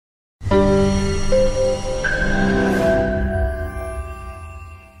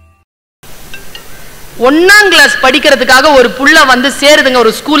1ஆம் கிளாஸ் படிக்கிறதுக்காக ஒரு புள்ள வந்து சேருதுங்க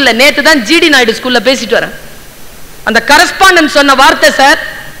ஒரு ஸ்கூல்ல. நேத்து தான் ஜிடி நாயுடு ஸ்கூல்ல பேசிட்டு வரேன். அந்த கரஸ்பாண்டன்ட் சொன்ன வார்த்தை sir,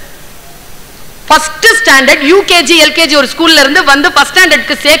 first standard UKG LKG ஒரு ஸ்கூல்ல இருந்து வந்து ஃபர்ஸ்ட்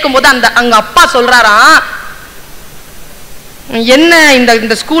ஸ்டாண்டர்ட்க்கு சேர்க்கும் போது அங்க அப்பா சொல்றாராம், என்ன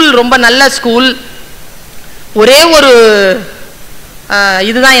இந்த ஸ்கூல் ரொம்ப நல்ல ஸ்கூல், ஒரே ஒரு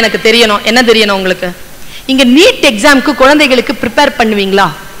இதுதான் எனக்கு தெரியணும். என்ன தெரியணும் உங்களுக்கு? இங்க நீட் எக்ஸாம்க்கு குழந்தைகளுக்கு ப்ரிப்பேர் பண்ணுவீங்களா?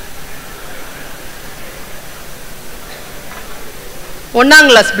 1ஆம்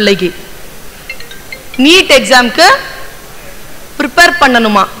கிளாஸ் பிள்ளைக்கு நீட் எக்ஸாம்க்கு ப்ரிப்பேர்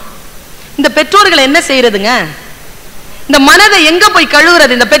பண்ணணுமா? இந்த பெற்றோர்கள் என்ன செய்யறதுங்க? இந்த மனதை எங்க போய்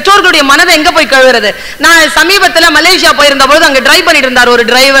கழுவுறது? இந்த பெற்றோர்களுடைய மனதை எங்க போய் கழுவுறது? நான் சமீபத்தில் மலேசியா போயிருந்த பொழுது அங்க டிரைவ் பண்ணிட்டு இருந்தார் ஒரு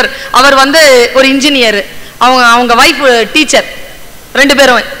டிரைவர். அவர் வந்து ஒரு இன்ஜினியர், அவங்க வைஃப் டீச்சர். 2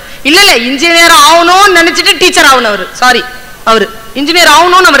 பேரும் இல்ல இன்ஜினியர் ஆகணும்னு நினைச்சிட்டு டீச்சர் ஆகணும். அவரு சாரி, அவரு இன்ஜினியர்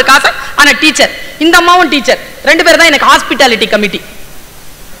ஆகணும்னு அவருக்கு ஆசை, ஆனா டீச்சர். இந்த அம்மாவும் டீச்சர். 2 பேர் தான் எனக்கு ஹாஸ்பிட்டாலிட்டி கமிட்டி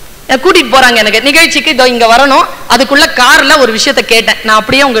கூட்டிட்டு போறாங்க. எனக்கு நிகழ்ச்சிக்கு இதோ இங்க வரணும். அதுக்குள்ள கார்ல ஒரு விஷயத்த கேட்டேன். நான்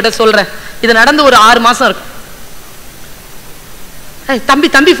அப்படியே உங்ககிட்ட சொல்றேன். இது நடந்து ஒரு 6 மாசம் இருக்கும்.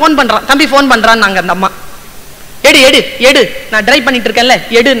 தம்பி போன் பண்றான், தம்பி போன் பண்றான். நாங்க அந்த அம்மா எடு நான் டிரைவ் பண்ணிட்டு இருக்கேன்ல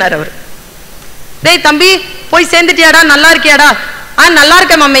எடுனார் அவர். டேய் தம்பி போய் சேர்ந்துட்டியாடா, நல்லா இருக்கியாடா? நல்லா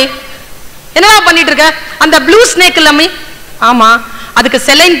இருக்கேன் மம்மி. என்னவா பண்ணிட்டு இருக்க? அந்த ப்ளூ ஸ்னேக் இல்ல மம்மி? ஆமா, அதுக்கு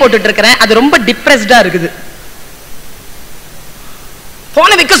செலைன் போட்டுட்டு இருக்கிறேன், அது ரொம்ப டிப்ரெஸ்டா இருக்குது.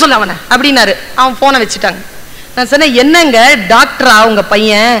 போனை வைக்க சொல்ல அவனை அப்படின்னாரு. அவன் போனை வச்சுட்டாங்க. நான் சொன்னேன், என்னங்க டாக்டரா உங்க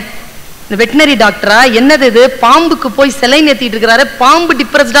பையன்? வெட்டினரி டாக்டரா? என்னது இது? பாம்புக்கு போய் செலைன் ஏத்திட்டு இருக்கிறாரு, பாம்பு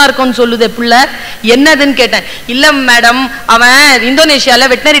டிப்ரெஸ்டா இருக்கும்னு சொல்லுது புள்ள, என்னதுன்னு கேட்டேன். இல்ல மேடம், அவன் இந்தோனேஷியால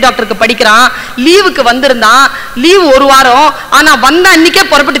வெட்டினரி டாக்டருக்கு படிக்கிறான், லீவுக்கு வந்திருந்தான், லீவு 1 வாரம், ஆனா வந்த அன்னைக்கே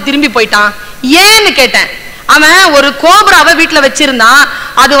புறப்பட்டு திரும்பி போயிட்டான். ஏன்னு கேட்டேன். அவன் ஒரு கோப்ராவை வீட்டுல வச்சிருந்தான்,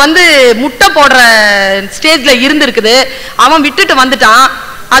 அது வந்து முட்டை போடுற ஸ்டேஜ்ல இருந்திருக்குது, அவன் விட்டுட்டு வந்துட்டான்,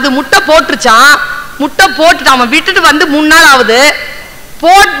 அது முட்டை போட்டுருச்சான், முட்டை போட்டுட்டான், அவன் விட்டுட்டு வந்து 3 நாள் ஆகுது,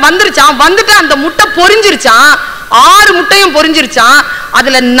 வந்துருச்சான், வந்துட்டு அந்த முட்டை பொரிஞ்சிருச்சான், 6 முட்டையும் பொரிஞ்சிருச்சான்,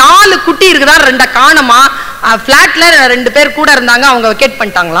 அதுல 4 குட்டி இருக்குதா, 2 காணமா, பிளாட்ல 2 பேர் கூட இருந்தாங்க, அவங்க வெக்கேட்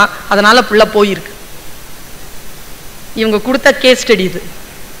பண்ணிட்டாங்களாம், அதனால புள்ள போயிருக்கு. இவங்க கொடுத்த கேஸ் ஸ்டடி இது.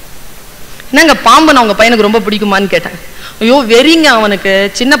 என்னங்க பாம்பு நான் உங்க பையனுக்கு ரொம்ப பிடிக்குமான்னு கேட்டேன். ஐயோ வெறிங்க அவனுக்கு,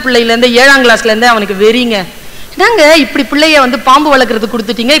 சின்ன பிள்ளையில இருந்து 7ஆம் கிளாஸ்ல இருந்தே அவனுக்கு வெறிங்க. என்னங்க இப்படி பிள்ளைய வந்து பாம்பு வளர்க்கறது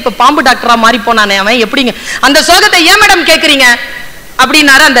கொடுத்துட்டீங்க, இப்ப பாம்பு டாக்டரா மாறி போனானே அவன், எப்படிங்க அந்த சோகத்தை ஏன் மேடம் கேக்குறீங்க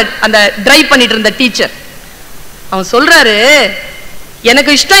அப்படின்னாரு அந்த டிரைவ் பண்ணிட்டு இருந்த டீச்சர். அவன் சொல்றாரு,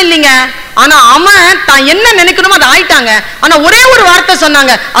 எனக்கு இஷ்டம் இல்லைங்க, ஆனா அவன் தான் என்ன நினைக்கணுமோ அதை ஆயிட்டாங்க, ஆனா ஒரே ஒரு வார்த்தை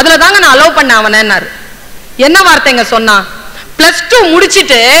சொன்னாங்க, அதுல தாங்க நான் அலோவ் பண்ண அவனாரு. என்ன வார்த்தைங்க சொன்னா? +2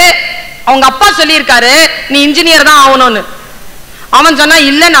 முடிச்சிட்டு அவங்க அப்பா சொல்லியிருக்காரு நீ இன்ஜினியர் தான் ஆகணும்னு. அவன் சொன்னா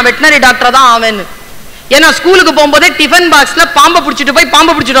இல்ல நான் வெட்டினரி டாக்டர் தான் ஆவேன்னு. ஏன்னா ஸ்கூலுக்கு போகும்போதே டிஃபன் பாக்ஸ்ல பாம்பை பிடிச்சிட்டு போய்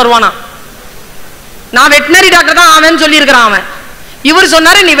பாம்பை பிடிச்சிட்டு வருவானா. நான் வெட்டினரி டாக்டர் தான் ஆவேன்னு சொல்லியிருக்கிறான் அவன். இவர்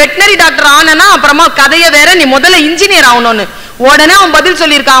சொன்னாரு நீ வெட்டினரி டாக்டர் ஆனா அப்புறமா கதைய வேற, நீ முதல்ல இன்ஜினியர் ஆகணும்னு. உடனே அவன் பதில்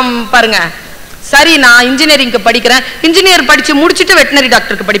சொல்லியிருக்கான் பாருங்க, சரி நான் இன்ஜினியரிங்க்கு படிக்கிறேன், இன்ஜினியர் படிச்சு முடிச்சுட்டு வெட்டினரி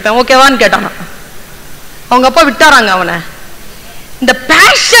டாக்டருக்கு படிப்பேன் ஓகேவான்னு கேட்டான். அவங்க அப்பா விட்டாராங்க அவனை. இந்த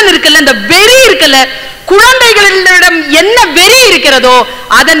பேஷன் இருக்குல்ல, இந்த வெறி இருக்குல்ல, குழந்தைகளிடம் என்ன வெறி இருக்கிறதோ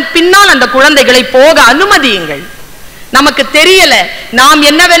அதன் பின்னால் அந்த குழந்தைகளை போக அனுமதியுங்கள். நமக்கு தெரியல, நாம்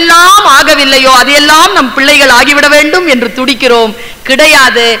என்னவெல்லாம் ஆகவில்லையோ அதையெல்லாம் நம் பிள்ளைகள் ஆகிவிட வேண்டும் என்று துடிக்கிறோம்.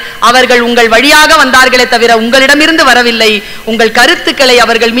 கிடையாது, அவர்கள் உங்கள் வழியாக வந்தார்களே தவிர உங்களிடமிருந்து வரவில்லை. உங்கள் கருத்துக்களை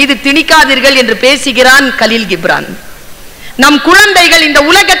அவர்கள் மீது திணிக்காதீர்கள் என்று பேசுகிறான் கலீல் கிப்ரான். நம் குழந்தைகள் இந்த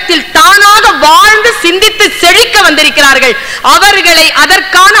உலகத்தில் தானாக வாழ்ந்து சிந்தித்து செழிக்க வந்திருக்கிறார்கள். அவர்களை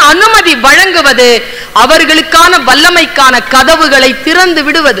அதற்கான அனுமதி வழங்குவது, அவர்களுக்கான வல்லமைக்கான கதவுகளை திறந்து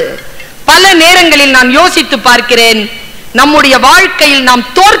விடுவது. பல நேரங்களில் நான் யோசித்து பார்க்கிறேன், நம்முடைய வாழ்க்கையில் நாம்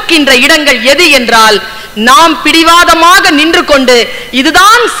தோற்கின்ற இடங்கள் எது என்றால், நாம் பிடிவாதமாக நின்று கொண்டு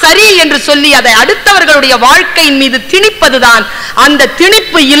இதுதான் சரி என்று சொல்லி அதை அடுத்தவர்களுடைய வாழ்க்கையின் மீது திணிப்பதுதான். அந்த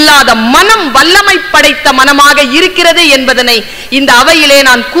திணிப்பு இல்லாத மனம் வல்லமை படைத்த மனமாக இருக்கிறது என்பதனை இந்த அவையிலே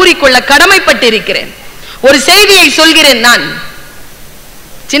நான் கூறிக்கொள்ள கடமைப்பட்டிருக்கிறேன். ஒரு செய்தியை சொல்கிறேன். நான்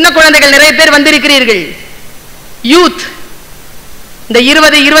சின்ன குழந்தைகள் நிறைய பேர் வந்திருக்கிறீர்கள், யூத், இந்த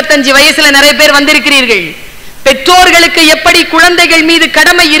 20-25 வயசுல நிறைய பேர் வந்திருக்கிறீர்கள். பெற்றோர்களுக்கு எப்படி குழந்தைகள் மீது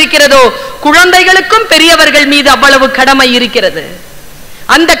கடமை இருக்கிறதோ குழந்தைகளுக்கும் பெரியவர்கள் மீது அவ்வளவு கடமை இருக்கிறது.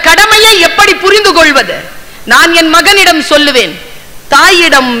 அந்த கடமையை எப்படி புரிந்து கொள்வது? நான் என் மகனிடம் சொல்லுவேன்,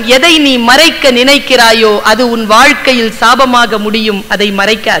 தாயிடம் எதை நீ மறைக்க நினைக்கிறாயோ அது உன் வாழ்க்கையில் சாபமாக முடியும். அதை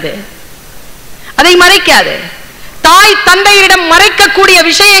மறைக்காதே, அதை மறைக்காதே. தாய் தந்தையிடம் மறைக்கக்கூடிய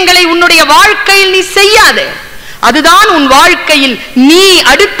விஷயங்களை உன்னுடைய வாழ்க்கையில் நீ செய்யாதே. அதுதான் உன் வாழ்க்கையில் நீ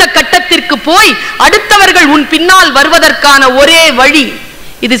அடுத்த கட்டத்திற்கு போய் அடுத்தவர்கள் உன் பின்னால் வருவதற்கான ஒரே வழி.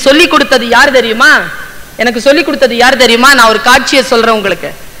 இது சொல்லிக் கொடுத்தது யார் தெரியுமா? எனக்கு சொல்லிக் கொடுத்தது யார் தெரியுமா? நான் ஒரு காட்சியை சொல்றேன் உங்களுக்கு.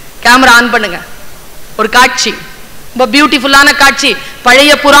 கேமரா ஆன் பண்ணுங்க. ஒரு காட்சி, ரொம்ப பியூட்டிஃபுல்லான காட்சி.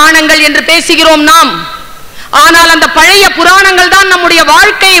 பழைய புராணங்கள் என்று பேசுகிறோம் நாம். ஆனால் அந்த பழைய புராணங்கள் தான் நம்முடைய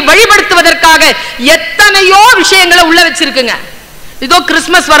வாழ்க்கையை வழிபடுத்துவதற்காக எத்தனையோ விஷயங்களை உள்ள வச்சிருக்குங்க. இதோ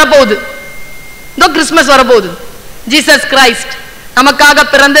கிறிஸ்துமஸ் வரப்போகுது. இதோ கிறிஸ்துமஸ் வரப்போகுது. ஜீசஸ் கிரைஸ்ட் நமக்காக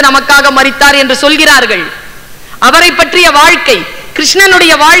பிறந்து நமக்காக மரித்தார் என்று சொல்கிறார்கள். அவரை பற்றிய வாழ்க்கை,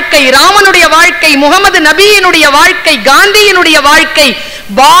 கிருஷ்ணனுடைய வாழ்க்கை, ராமனுடைய வாழ்க்கை, முகமது நபியினுடைய வாழ்க்கை, காந்தியினுடைய வாழ்க்கை,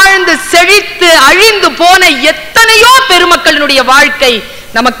 வாழ்ந்து செழித்து அழிந்து போன எத்தனையோ பெருமக்களினுடைய வாழ்க்கை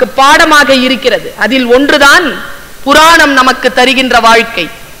நமக்கு பாடமாக இருக்கிறது. அதில் ஒன்றுதான் புராணம் நமக்கு தருகின்ற வாழ்க்கை.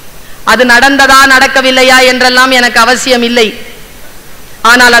 அது நடந்ததா நடக்கவில்லையா என்றெல்லாம் எனக்கு அவசியம் இல்லை.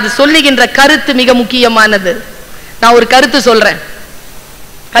 ஆனால் அது சொல்லுகின்ற கருத்து மிக முக்கியமானது. நான் ஒரு கருத்து சொல்றேன்.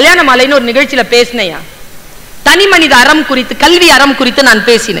 கல்யாண மாலைன்னு ஒரு நிகழ்ச்சியில பேசினையா, தனி மனித அறம் குறித்து, கல்வி அறம் குறித்து நான்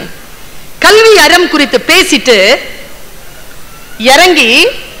பேசினேன். கல்வி அறம் குறித்து பேசிட்டு இறங்கி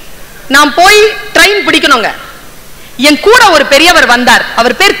நான் போய் ட்ரெயின் பிடிக்கணுங்க. என் கூட ஒரு பெரியவர் வந்தார்.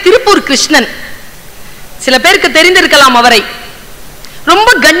 அவர் பேர் திருப்பூர் கிருஷ்ணன். சில பேருக்கு தெரிந்திருக்கலாம் அவரை. ரொம்ப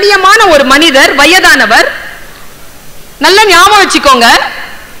கண்ணியமான ஒரு மனிதர், வயதானவர். நல்ல ஞாபகம் வச்சுக்கோங்க,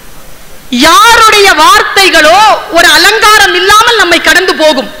 யாருடைய வார்த்தைகளோ ஒரு அலங்காரம் இல்லாமல் நம்மை கடந்து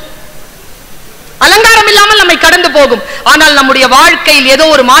போகும். அலங்காரம் இல்லாமல் நம்மை கடந்து போகும். ஆனால் நம்முடைய வாழ்க்கையில் ஏதோ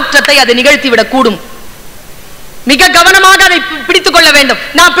ஒரு மாற்றத்தை அது நிகழ்த்திவிடக் கூடும். மிக கவனமாக அதை பிடித்துக் கொள்ள வேண்டும்.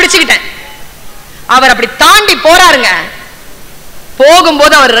 நான் பிடிச்சுக்கிட்டேன். அவர் அப்படி தாண்டி போறாருங்க.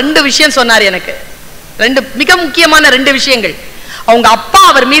 போகும்போது அவர் 2 விஷயம் சொன்னார் எனக்கு. 2 மிக முக்கியமான 2 விஷயங்கள். அவங்க அப்பா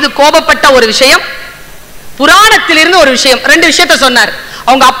அவர் மீது கோபப்பட்ட ஒரு விஷயம், புராணத்திலிருந்து ஒரு விஷயம். 2 விஷயத்தை சொன்னார்.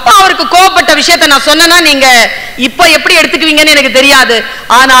 அவங்க அப்பா அவருக்கு கோபப்பட்ட விஷயத்தை நான் சொன்னா நீங்க இப்ப எப்படி எடுத்துக்குவீங்கன்னு எனக்கு தெரியாது.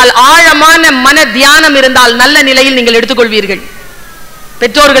 ஆனால் ஆழமான மன தியானம் இருந்தால் நல்ல நிலையில் நீங்கள் எடுத்துக்கொள்வீர்கள்.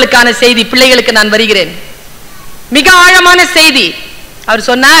 பெற்றோர்களுக்கான செய்தி, பிள்ளைகளுக்கு நான் வருகிறேன். மிக ஆழமான செய்தி. அவர்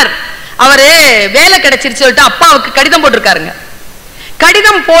சொன்னார், அவரு வேலை கிடைச்சிருச்சு சொல்லிட்டு அப்பாவுக்கு கடிதம் போட்டிருக்காருங்க.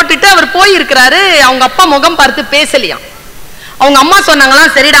 கடிதம் போட்டுட்டு அவர் போயிருக்கிறாரு. அவங்க அப்பா முகம் பார்த்து பேசலையாம். அவங்க அம்மா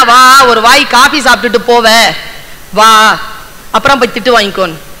சொன்னாங்களாம், சரிடா வா, ஒரு வாய் காபி சாப்பிட்டுட்டு போவ வா, அப்புறம் போய் திட்டு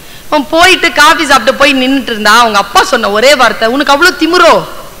வாங்கிக்கோன்னு. அவன் போயிட்டு காபி சாப்பிட்டு போய் நின்றுட்டு இருந்தா அவங்க அப்பா சொன்ன ஒரே வார்த்தை, உனக்கு அவ்வளவு திமிரோ?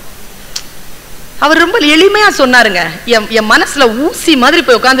 அவர் ரொம்ப எளிமையா சொன்னாருங்க. என் மனசுல ஊசி மாதிரி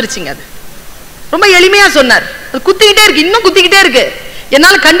போய் உட்காந்துருச்சுங்க. அது ரொம்ப எளிமையா சொன்னார். அது குத்திக்கிட்டே இருக்கு, இன்னும் குத்திக்கிட்டே இருக்கு.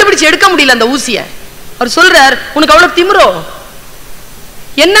 என்னால கண்டுபிடிச்சு எடுக்க முடியல அந்த ஊசிய. அவர் சொல்றார், உனக்கு அவ்வளவு திமிரோ?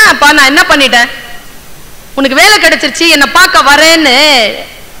 என்னப்பா நான் என்ன பண்ணிட்டேன்? உனக்கு வேலை கிடைச்சிருச்சு, என்ன பார்க்க வரேன்னு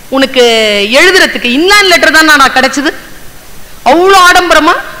உனக்கு எழுதுறதுக்கு இன்லைன் லெட்டர் தான் நான் கிடைச்சது. அவ்வளோ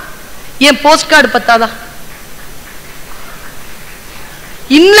ஆடம்பரமா? என் போஸ்ட் கார்டு பத்தாதா?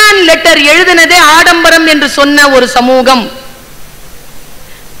 இன்லைன் லெட்டர் எழுதினதே ஆடம்பரம் என்று சொன்ன ஒரு சமூகம்.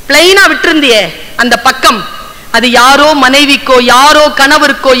 பிளைனா விட்டிருந்தியே அந்த பக்கம், அது யாரோ மனைவிக்கோ, யாரோ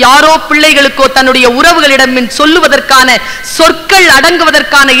கணவருக்கோ, யாரோ பிள்ளைகளுக்கோ தன்னுடைய உறவுகளிடம் சொல்லுவதற்கான சொற்கள்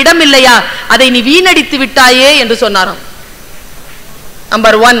அடங்குவதற்கான இடம் இல்லையா? அதை நீ வீணடித்து விட்டாயே என்று சொன்னாராம்.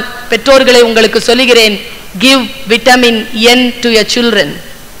 நம்பர் 1, பெற்றோர்களை உங்களுக்கு சொல்லுகிறேன், give vitamin N to your children.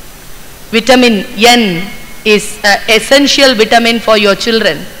 Vitamin N is an essential vitamin for your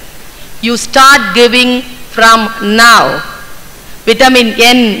children. You start giving from now. Vitamin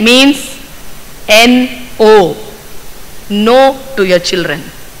N means NO, no to your children.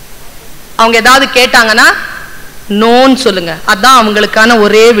 அவங்க ஏதாவது கேட்டாங்கன்னா நோன்னு சொல்லுங்க. அதான் அவங்களுக்கான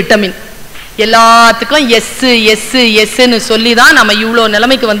ஒரே விட்டமின். எல்லாத்துக்கும் எஸ் எஸ் எஸ்ன்னு சொல்லி தான் நம்ம இவ்வளோ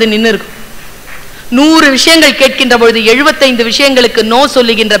நிலைமைக்கு வந்து நின்று இருக்கோம். 100 விஷயங்கள் கேட்கின்ற பொழுது 75 விஷயங்களுக்கு நோ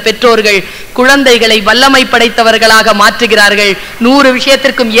சொல்லுகின்ற பெற்றோர்கள் குழந்தைகளை வல்லமை படைத்தவர்களாக மாற்றுகிறார்கள். 100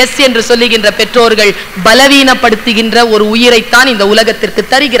 விஷயத்திற்கும் எஸ் என்று சொல்லுகின்ற பெற்றோர்கள் பலவீனப்படுத்துகின்ற ஒரு உயிரைத்தான் இந்த உலகத்திற்கு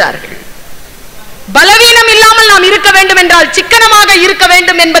தருகிறார்கள். பலவீனம் இல்லாமல் நாம் இருக்க வேண்டும் என்றால் சிக்கனமாக இருக்க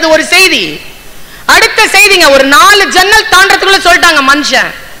வேண்டும் என்பது ஒரு செய்தி. அடுத்த செய்திங்க, ஒரு 4 ஜன்னல் தாண்டறதுக்குள்ள சொல்லிட்டாங்க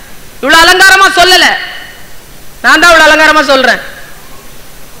மனுஷன். இவ்வளவு அலங்காரமா சொல்லல, நான் தான் இவ்வளவு அலங்காரமா சொல்றேன்.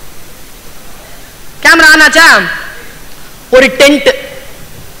 கேமரா ஆனாச்சா? ஒரு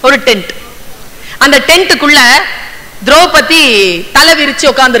டென்ட். அந்த டென்ட்டுக்குள்ள திரௌபதி தலை விரிச்சு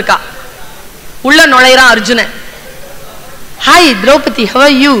உட்கார்ந்துருக்கா. உள்ள நுழைறான் Arjunan. Hi Draupadi, how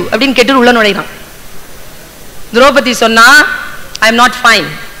are you அப்படின்னு கேட்டு உள்ள நுழைறான். திரௌபதி சொன்னா, I am not fine.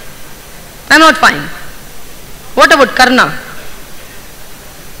 What about Karna?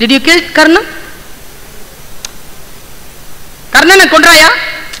 Did you kill Karna? கர்ணனை கொன்றாயா?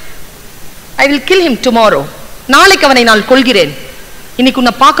 I will kill him tomorrow. நாளைக்கு அவனை நான் கொல்கிறேன். இன்னைக்கு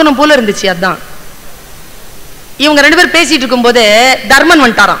உன்னை பார்க்கணும் போல இருந்துச்சு. அதான் இவங்க 2 பேர் பேசிட்டு இருக்கும்போது தர்மன்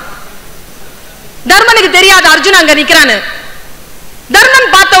வந்துட்டாராம். தர்மனுக்கு தெரியாது அர்ஜுன் அங்க நிக்கிறான்னு.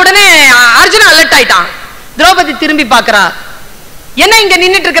 தர்மன் பார்த்த உடனே அர்ஜுன் அலர்ட் ஆயிட்டான். திரௌபதி திரும்பி பாக்குறா, என்ன இங்க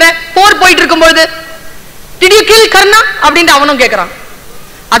நின்னுட்டு இருக்கிற, போர் போயிட்டு இருக்கும்போது did you kill கர்ணா அப்படின்ட்டு அவனும் கேக்குறான்.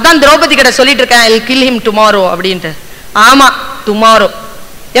 அதான் திரௌபதி கிட்ட சொல்லிட்டு இருக்கேன், I'll kill him tomorrow அப்படின்ட்டு. ஆமா டுமாரோ,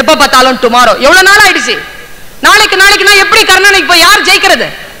 எப்ப பார்த்தாலும் டுமாரோ. எவ்வளவு நாள் ஆயிடுச்சு, நாளைக்கு நான் எப்படி கர்ணனை இப்ப யார் ஜெயிக்கிறது,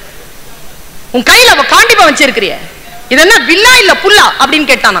 உன் கையில காண்டிப்பா வச்சிருக்கிறிய, இது என்ன வில்லா இல்ல புல்லா அப்படின்னு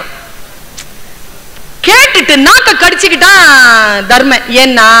கேட்டானா. கேட்டுட்டு நாக்க கடிச்சுக்கிட்டான் தர்மன்.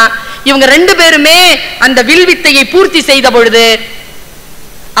 ஏன்னா இவங்க 2 பேருமே அந்த வில்வித்தையை பூர்த்தி செய்த பொழுது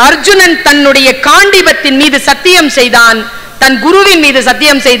அர்ஜுனன் தன்னுடைய காண்டிபத்தின் மீது சத்தியம் செய்தான், தன் குருவின் மீது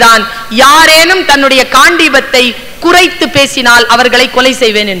சத்தியம் செய்தான், யாரேனும் தன்னுடைய காண்டிபத்தை குறைத்து பேசினால் அவர்களை கொலை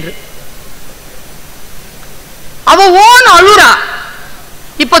செய்வேன் என்று. அவ ஓன் அழுறா.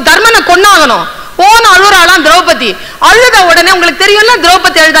 இப்போ தர்மனை கொன்னாகணும், ஓன் அழுறாளாம் திரௌபதி. அழுத உடனே உங்களுக்கு தெரியும்ல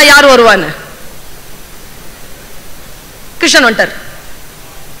திரௌபதி அழுதா யார் வருவான்னு. கிருஷ்ணன் வந்துட்டார்.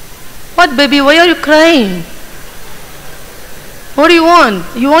 What baby, why are you crying? What do you want?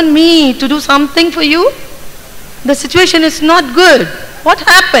 You want me to do something for you? The situation is not good. What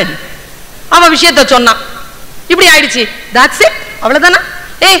happened? அவ விஷயத்தை சொன்னா. இப்படி ஆயிடுச்சு. That's it. அவ்வளவுதானா?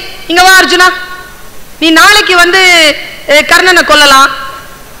 ஏய் இங்க வா அர்ஜுனா, நீ நாளைக்கு வந்து கர்ணனை கொல்லலாம்.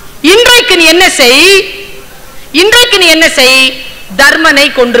 இன்றைக்கு நீ என்ன செய், தர்மனை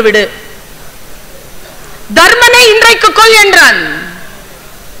கொன்றுவிடு. தர்மனை இன்றைக்கு கொல் என்றான்.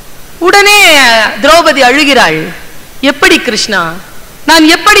 உடனே திரௌபதி அழுகிறாள். எப்படி கிருஷ்ணா, நான்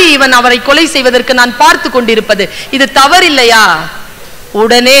எப்படி இவன் அவரை கொலை செய்வதற்கு நான் பார்த்து கொண்டிருப்பது, இது தவறில்லையா?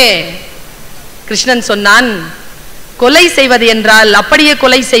 உடனே கிருஷ்ணன் சொன்னான், கொலை செய்வது என்றால் அப்படியே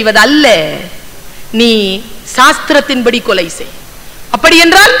கொலை செய்வது அல்ல, நீ சாஸ்திரத்தின்படி கொலை செய். அப்படி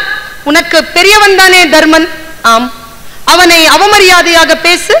என்றால் உனக்கு பெரியவன் தானே தர்மன், ஆம், அவனை அவமரியாதையாக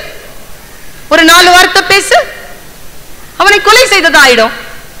பேசு, ஒரு 4 வார்த்தை பேசு, அவனை கொலை செய்ததா ஆயிடும்.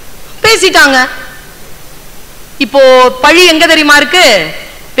 பேசிட்டாங்க. இப்போ பழி எங்க தெரியுமா இருக்கு,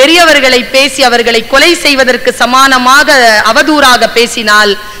 பெரியவர்களை பேசி அவர்களை கொலை செய்வதற்கு சமானமாக அவதூறாக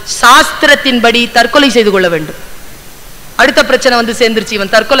பேசினால் சாஸ்திரத்தின்படி தற்கொலை செய்து கொள்ள வேண்டும். அடுத்த பிரச்சனை வந்து சேர்ந்துருச்சு,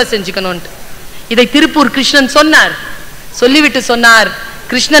 இவன் தற்கொலை செஞ்சுக்கணும். இதை திருப்பூர் கிருஷ்ணன் சொன்னார். சொல்லிவிட்டு சொன்னார்,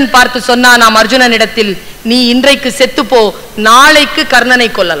 கிருஷ்ணன் பார்த்து சொன்னா நாம் அர்ஜுனனிடத்தில், நீ இன்றைக்கு செத்துப்போ, நாளைக்கு கர்ணனை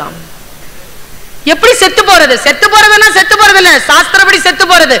கொல்லலாம். எப்படி செத்து போறது? செத்து போறதுன்னா செத்து போறது இல்ல, சாஸ்திரப்படி செத்து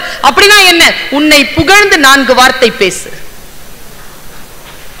போறது. அப்படின்னா என்ன? உன்னை புகழ்ந்து 4 வார்த்தை பேசு,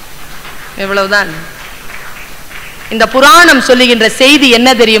 எவ்வளவுதான். இந்த புராணம் சொல்லுகின்ற செய்தி என்ன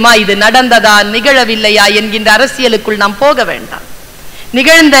தெரியுமா? இது நடந்ததா நிகழவில்லையா என்கின்ற அரசியலுக்குள் நாம் போக வேண்டாம்.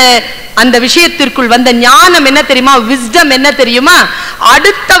 நிகழ்ந்த அந்த விஷயத்திற்குள் வந்த ஞானம் என்ன தெரியுமா? விஸ்டம் என்ன தெரியுமா?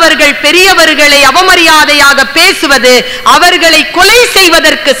 அடுத்தவர்கள் பெரியவர்களை அவமரியாதையாக பேசுவது அவர்களை கொலை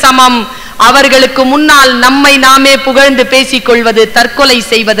செய்வதற்கு சமம். அவர்களுக்கு முன்னால் நம்மை நாமே புகழ்ந்து பேசிக் கொள்வது தற்கொலை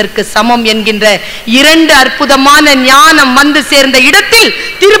செய்வதற்கு சமம் என்கின்ற 2 அற்புதமான ஞானம் வந்து சேர்ந்த இடத்தில்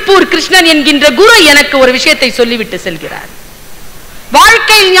திருப்பூர் கிருஷ்ணன் என்கின்ற குரு எனக்கு ஒரு விஷயத்தை சொல்லிவிட்டு செல்கிறார்.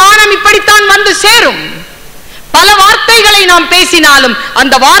 வாழ்க்கையில் ஞானம் இப்படித்தான் வந்து சேரும். பல வார்த்தைகளை நாம் பேசினாலும்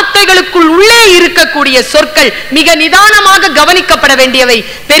அந்த வார்த்தைகளுக்குள் உள்ளே இருக்கக்கூடிய சொற்கள் மிக நிதானமாக கவனிக்கப்பட வேண்டியவை.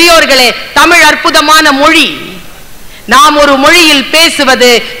 பெரியோர்களே, தமிழ் அற்புதமான மொழி. நாம் ஒரு மொழியில் பேசுவது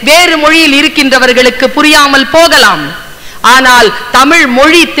வேறு மொழியில் இருக்கின்றவர்களுக்கு புரியாமல் போகலாம். ஆனால் தமிழ்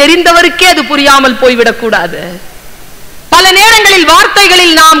மொழி தெரிந்தவருக்கே அது புரியாமல் போய்விடக் கூடாது. பல நேரங்களில்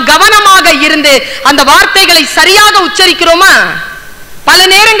வார்த்தைகளில் நாம் கவனமாக இருந்து அந்த வார்த்தைகளை சரியாக உச்சரிக்கிறோமா? பல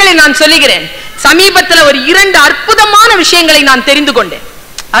நேரங்களில் நான் சொல்லுகிறேன், சமீபத்தில் ஒரு 2 அற்புதமான விஷயங்களை நான் தெரிந்து கொண்டேன்.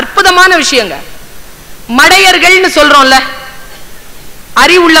 அற்புதமான விஷயங்க. மடையர்கள்னு சொல்றோம்ல,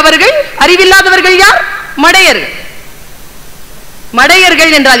 அறிவுள்ளவர்கள், அறிவில்லாதவர்கள் யார்? மடையர்கள்.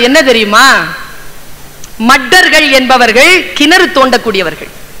 மடையர்கள் என்றால் என்ன தெரியுமா? மட்டர்கள் என்பவர்கள் கிணறு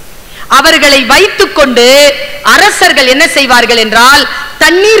தோண்டக்கூடியவர்கள். அவர்களை வைத்துக் கொண்டு அரசர்கள் என்ன செய்வார்கள் என்றால்,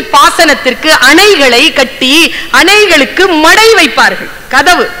 தண்ணீர் பாசனத்திற்கு அணைகளை கட்டி அணைகளுக்கு மடை வைப்பார்கள்.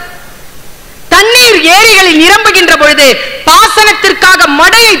 கதவு தண்ணீர் ஏரிகளில் நிரம்புகின்ற பொழுது பாசனத்திற்காக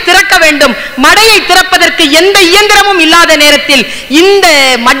மடையை திறக்க வேண்டும். மடையை திறப்பதற்கு எந்த இயந்திரமும் இல்லாத நேரத்தில் இந்த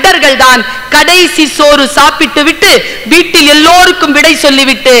மட்டர்கள் தான் கடைசி சோறு சாப்பிட்டு விட்டு வீட்டில் எல்லோருக்கும் விடை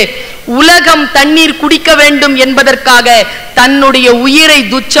சொல்லிவிட்டு உலகம் தண்ணீர் குடிக்க வேண்டும் என்பதற்காக தன்னுடைய உயிரை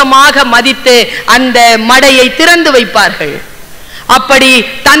துச்சமாக மதித்து அந்த மடையை திறந்து வைப்பார்கள். அப்படி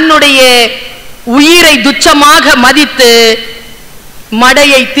தன்னுடைய உயிரை துச்சமாக மதித்து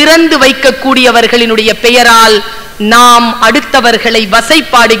மடையை திறந்து வைக்கக்கூடியவர்களினுடைய பெயரால் நாம் அடுத்தவர்களை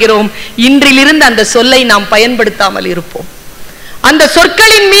வசைப்பாடுகிறோம். இன்றிலிருந்து அந்த சொல்லை நாம் பயன்படுத்தாமல் இருப்போம். அந்த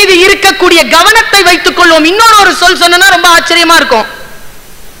சொற்களின் மீது இருக்கக்கூடிய கவனத்தை வைத்துக் கொள்வோம். இன்னொரு ஒரு சொல் சொன்னா ரொம்ப ஆச்சரியமா இருக்கும்.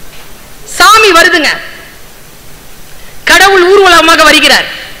 சாமி வருதுங்க, கடவுள் ஊர்வலமாக வருகிறார்,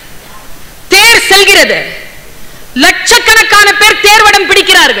 தேர் செல்கிறது, லட்சக்கணக்கான பேர் தேர்வடம்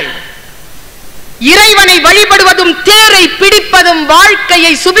பிடிக்கிறார்கள். இறைவனை வழிபடுவதும் தேரை பிடிப்பதும்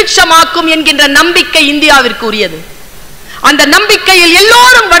வாழ்க்கையை சுபிக்ஷமாக்கும் என்கின்ற நம்பிக்கை இந்தியாவிற்கு உரியது. அந்த நம்பிக்கையில்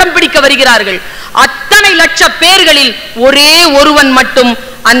எல்லோரும் வடம் பிடிக்க வருகிறார்கள். அத்தனை லட்ச பேர்களில் ஒரே ஒருவன் மட்டும்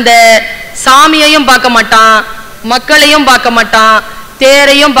அந்த சாமியையும் பார்க்க மாட்டான், மக்களையும் பார்க்க மாட்டான்,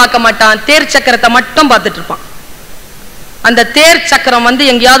 தேரையும் பார்க்க மாட்டான், தேர் சக்கரத்தை மட்டும் பார்த்துட்டு இருப்பான். அந்த தேர் சக்கரம்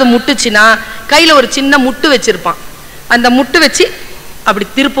எங்கேயாவது முட்டுச்சுன்னா கையில ஒரு சின்ன முட்டு வச்சிருப்பான். அந்த முட்டு வச்சு அப்படி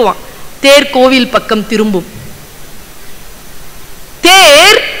திருப்புவான். தேர் கோவில் பக்கம் திரும்பும்.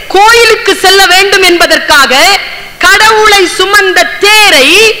 தேர் கோயிலுக்கு செல்ல வேண்டும் என்பதற்காக கடவுளை சுமந்த தேரை,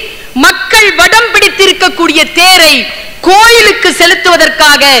 மக்கள் வடம் பிடித்திருக்கக்கூடிய தேரை கோயிலுக்கு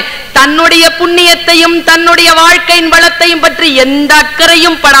செலுத்துவதற்காக தன்னுடைய புண்ணியத்தையும் தன்னுடைய வாழ்க்கையின் வளத்தையும் பற்றி எந்த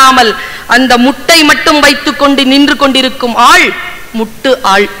அக்கறையும் படாமல் அந்த முட்டை மட்டும் வைத்துக் கொண்டு நின்று கொண்டிருக்கும் ஆள் முட்டு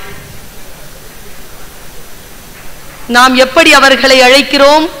ஆள். நாம் எப்படி அவர்களை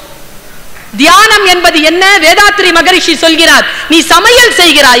அழைக்கிறோம்? தியானம் என்பது என்ன? வேதாத்ரி மகரிஷி சொல்கிறார், நீ சமையல்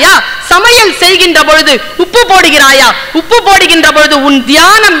செய்கிறாயா, சமையல் செய்கின்ற பொழுது உப்பு போடுகிறாயா, உப்பு போடுகின்ற பொழுது உன்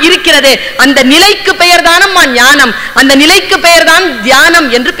தியானம் இருக்கிறதே, அந்த நிலைக்கு பெயர் தானம்மா ஞானம், அந்த நிலைக்கு பெயர் தான் தியானம்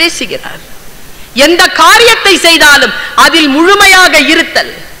என்று பேசுகிறார். எந்த காரியத்தை செய்தாலும் அதில் முழுமையாக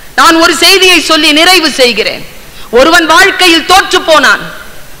இருத்தல். நான் ஒரு செய்தியை சொல்லி நிறைவு செய்கிறேன். ஒருவன் வாழ்க்கையில் தோற்று போனான்,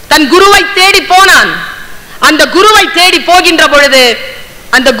 தன் குருவை தேடி போனான். அந்த குருவை தேடி போகின்ற பொழுது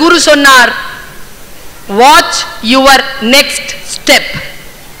அந்த குரு சொன்னார், வாட்ச் யுவர் நெக்ஸ்ட் ஸ்டெப்.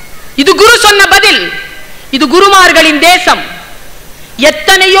 இது குரு சொன்ன பதில். இது குருமார்களின் தேசம்.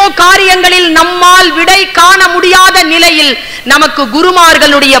 எத்தனையோ காரியங்களில் நம்மால் விடை காண முடியாத நிலையில் நமக்கு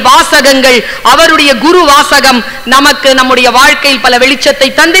குருமார்களுடைய வாசகங்கள், அவருடைய குரு வாசகம் நமக்கு நம்முடைய வாழ்க்கையில் பல வெளிச்சத்தை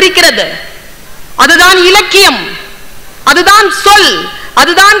தந்திருக்கிறது. அதுதான் இலக்கியம், அதுதான் சொல்,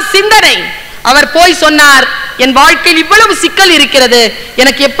 அதுதான் சிந்தனை. அவர் போய் சொன்னார், என் வாழ்க்கையில் இவ்வளவு சிக்கல் இருக்கிறது,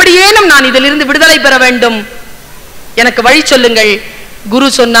 எனக்கு எப்படியேனும் நான் இதிலிருந்து விடுதலை பெற வேண்டும், எனக்கு வழி சொல்லுங்கள். குரு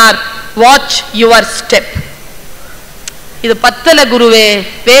சொன்னார், வாட்ச் யுவர் ஸ்டெப். இது பத்தல குருவே,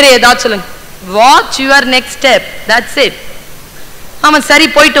 வேற ஏதாவது சொல்லுங்க. Watch your next step, that's it. அவன் சரி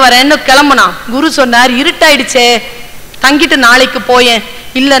போயிட்டு வரேன்னு கிளம்புனான். குரு சொன்னார், இருட்டாயிடுச்சே, தங்கிட்டு நாளைக்கு போயேன்.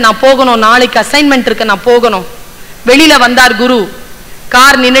 இல்ல நான் போகணும், நாளைக்கு அசைன்மெண்ட் இருக்கு, நான் போகணும். வெளியில வந்தார் குரு.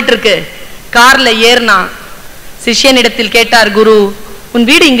 கார் நின்னுட்டு இருக்கு. கார்ல ஏறினா. சிஷ்யனிடத்தில் கேட்டார் குரு, உன்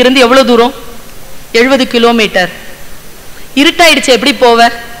வீடு இங்கிருந்து எவ்வளவு தூரம்? 70 கிலோமீட்டர். இருட்டாயிடுச்சு, எப்படி போவ?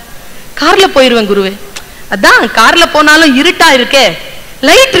 கார்ல போயிருவேன் குருவே. அதான் கார்ல போனாலும் இருட்டா இருக்கே,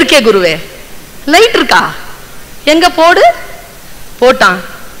 லைட் இருக்கே குருவே. லைட் இருக்கா? எங்க போடு. போட்டான்.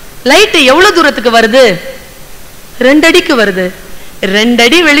 லைட் எவ்வளவு தூரத்துக்கு வருது? 2 அடிக்கு வருது. 2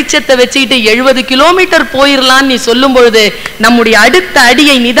 அடி வெளிச்சத்தை வச்சுக்கிட்டு 70 கிலோமீட்டர் போயிடலாம் நீ சொல்லும் பொழுது நம்முடைய அடுத்த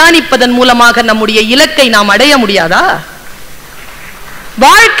அடியை நிதானிப்பதன் மூலமாக நம்முடைய இலக்கை நாம் அடைய முடியாதா?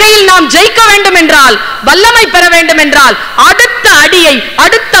 வாழ்க்கையில் நாம் ஜெயிக்க வேண்டும் என்றால், வல்லமை பெற வேண்டும் என்றால், அடுத்த அடியை,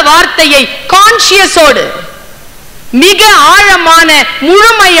 அடுத்த வார்த்தையை கான்சியஸோடு, மிக ஆழமான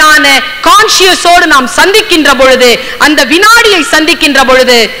முழுமையான கான்சியஸோடு நாம் சந்திக்கின்ற பொழுது, அந்த வினாடியை சந்திக்கின்ற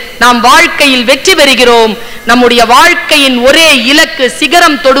பொழுது நாம் வாழ்க்கையில் வெற்றி பெறுகிறோம். நம்முடைய வாழ்க்கையின் ஒரே இலக்கு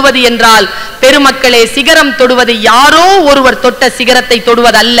சிகரம் தொடுவது என்றால், பெருமக்களே, சிகரம் தொடுவது யாரோ ஒருவர் தொட்ட சிகரத்தை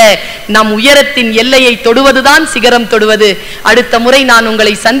தொடுவது அல்ல, நம் உயரத்தின் எல்லையை தொடுவதுதான் சிகரம் தொடுவது. அடுத்த முறை நான்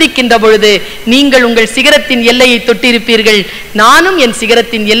உங்களை சந்திக்கின்ற பொழுது நீங்கள் உங்கள் சிகரத்தின் எல்லையை தொட்டிருப்பீர்கள். நானும் என்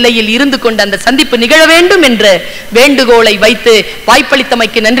சிகரத்தின் எல்லையில் இருந்து கொண்டு அந்த சந்திப்பு நிகழ வேண்டும் என்ற வேண்டுகோளை வைத்து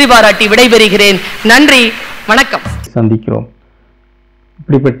வாய்ப்பளித்தமைக்கு நன்றி பாராட்டி விடைபெறுகிறேன். நன்றி, வணக்கம். சந்திக்கிறோம்.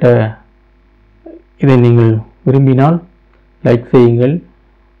 இப்படிப்பட்ட இதை நீங்கள் விரும்பினால் லைக் செய்யுங்கள்.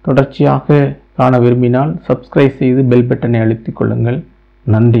 தொடர்ச்சியாக காண விரும்பினால் சப்ஸ்கிரைப் செய்து பெல் பட்டனை அழுத்திக் கொள்ளுங்கள்.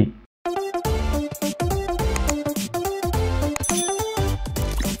 நன்றி.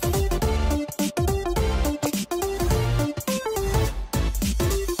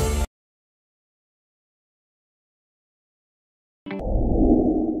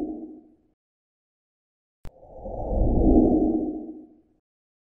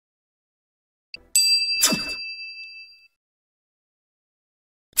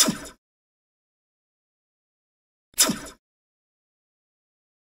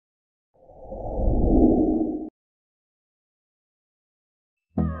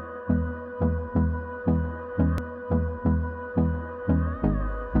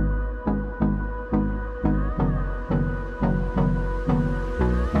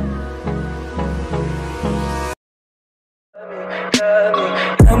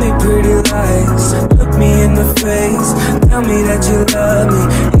 pretty lies. Look me in the face, tell me that you love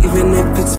me.